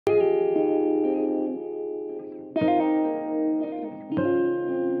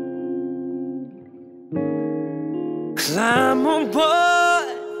I'm on board.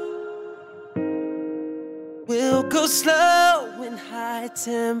 We'll go slow and high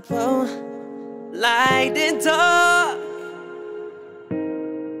tempo, light and dark.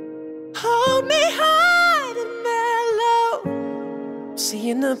 Hold me high and mellow.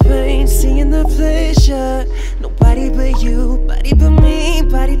 Seeing the pain, seeing the pleasure. Nobody but you, body but me,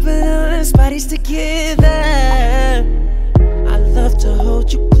 body but us, bodies together. I love to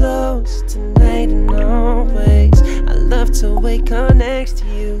hold you close tonight and always. I love to wake up next to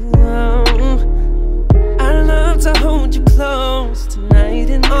you. I love to hold you close tonight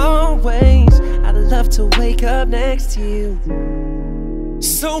and always. I love to wake up next to you.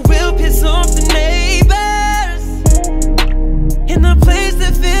 So we'll piss off the neighbors in the place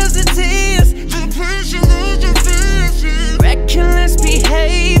that feels the tears. The place you lose your vision. Reckless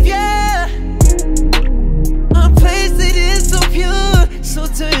behavior. A place that is so pure, so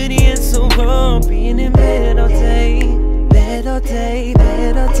dirty and so wrong. Being in bed all day, bed all day,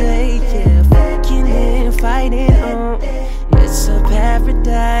 bed all day. Yeah, fucking and fighting on. It's a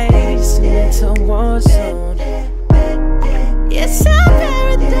paradise, it's a war zone. It's our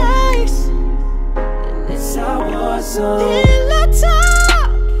paradise, and it's our war zone.